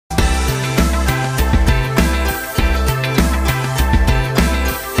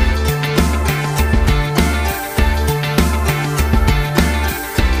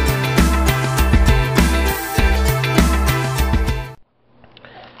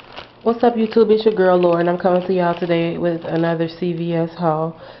What's up, YouTube? It's your girl Laura, and I'm coming to y'all today with another CVS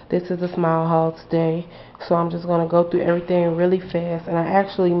haul. This is a small haul today, so I'm just gonna go through everything really fast. And I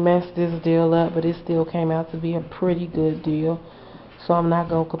actually messed this deal up, but it still came out to be a pretty good deal, so I'm not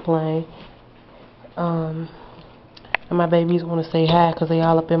gonna complain. And my babies want to say hi because they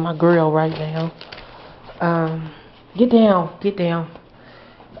all up in my grill right now. Get down, get down.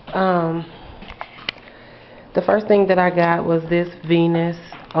 The first thing that I got was this Venus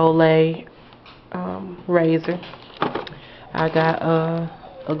Olay razor. I got a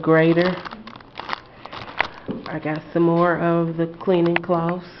grater. I got some more of the cleaning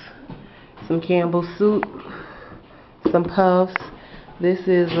cloths, some Campbell soup, some puffs. This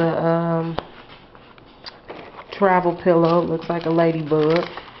is a travel pillow. Looks like a ladybug.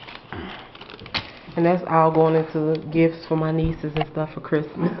 And that's all going into gifts for my nieces and stuff for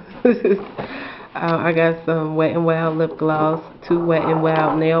Christmas. I got some Wet n Wild lip gloss, 2 Wet n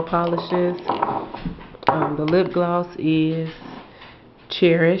Wild nail polishes. The lip gloss is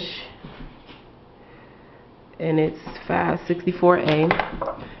Cherish, and it's 564A.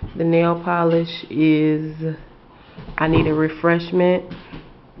 The nail polish is I Need a Refreshment,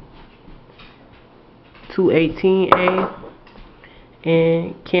 218A,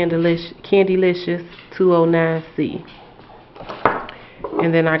 and Candylicious 209C.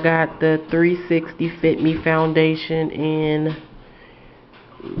 And then I got the 360 Fit Me foundation in,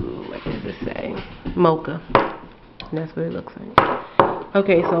 what does it say? Mocha. And that's what it looks like.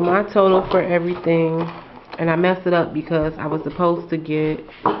 Okay, so my total for everything, and I messed it up because I was supposed to get,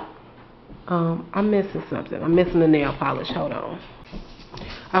 I'm missing something. I'm missing the nail polish. Hold on.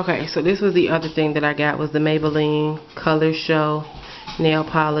 Okay, so this was the other thing that I got, was the Maybelline Color Show nail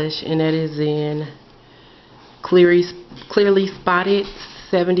polish, and that is in Clearly Spotted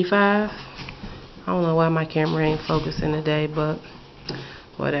 75. I don't know why my camera ain't focusing today, but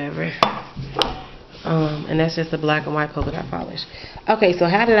whatever. And that's just a black and white polka dot polish. Okay, so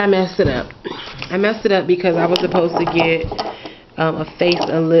how did I mess it up? I messed it up because I was supposed to get a face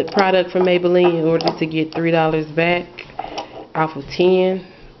and lip product from Maybelline in order to get $3 back off of 10,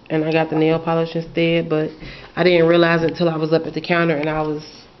 and I got the nail polish instead, but I didn't realize it until I was up at the counter, and I'm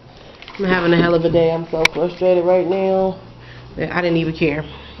having a hell of a day. I'm so frustrated right now that I didn't even care.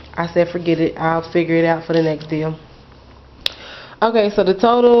 I said forget it, I'll figure it out for the next deal. Okay, so the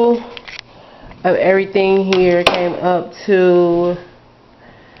total of everything here came up to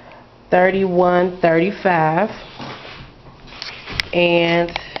 $31.35,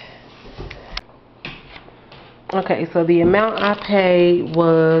 and okay, so the amount I paid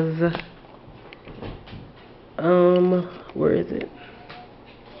was where is it?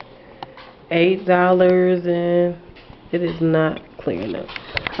 $8, and it is not clear enough.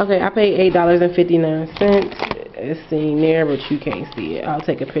 Okay, I paid $8.59. It's seen there, but you can't see it. I'll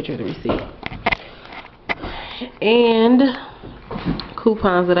take a picture of the receipt. And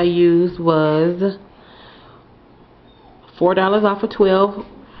coupons that I used was $4 off of 12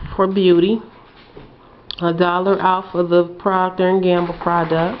 for beauty, $1 off of the Procter & Gamble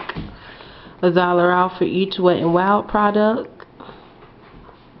product, $1 off for each Wet n Wild product,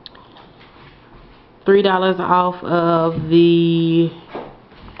 $3 off of the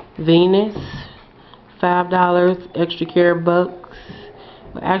Venus, $5 extra care bucks.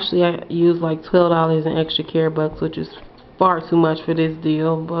 But actually, I used like $12 in extra care bucks, which is far too much for this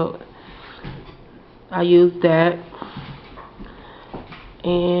deal, but I used that,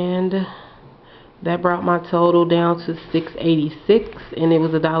 and that brought my total down to $6.86, and it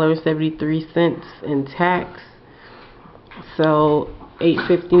was $1.73 in tax, so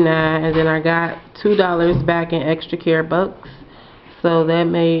 $8.59, and then I got $2 back in extra care bucks, so that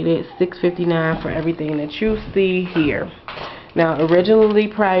made it $6.59 for everything that you see here. Now, originally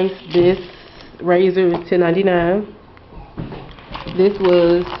priced, this razor is $10.99. This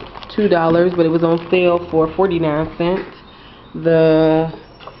was $2, but it was on sale for 49 cents. The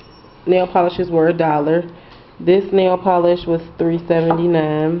nail polishes were $1. This nail polish was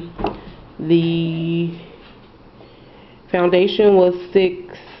 $3.79. The foundation was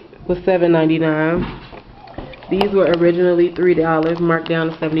 $7.99. These were originally $3, marked down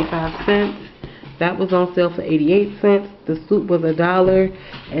to 75 cents. That was on sale for 88 cents. The soup was $1,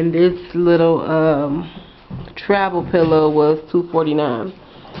 and this little travel pillow was $2.49.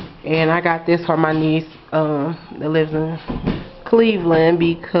 And I got this for my niece that lives in Cleveland,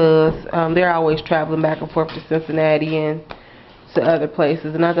 because they're always traveling back and forth to Cincinnati and to other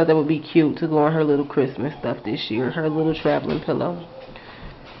places, and I thought that would be cute to go on her little Christmas stuff this year, her little traveling pillow.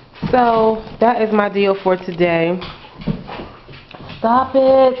 So that is my deal for today. Stop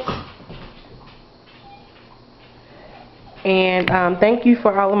it. And thank you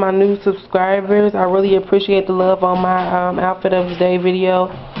for all of my new subscribers. I really appreciate the love on my outfit of the day video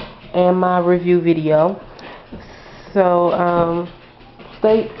and my review video. So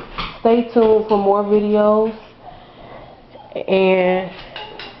stay tuned for more videos, and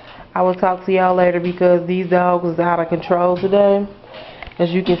I will talk to y'all later because these dogs is out of control today. As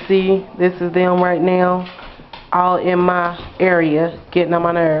you can see, this is them right now, all in my area, getting on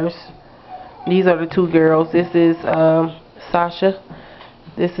my nerves. These are the two girls. This is Sasha.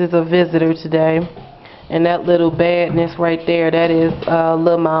 This is a visitor today. And that little badness right there, that is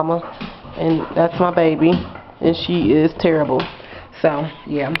Lil Mama. And that's my baby. And she is terrible. So,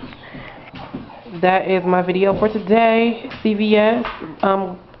 yeah. That is my video for today. CVS.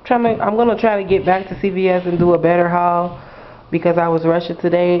 I'm gonna try to get back to CVS and do a better haul because I was rushing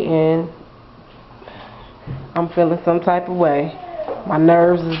today and I'm feeling some type of way. My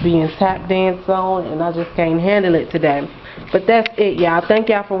nerves is being tap danced on and I just can't handle it today. But that's it, y'all. Thank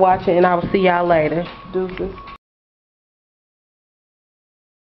y'all for watching and I will see y'all later. Deuces.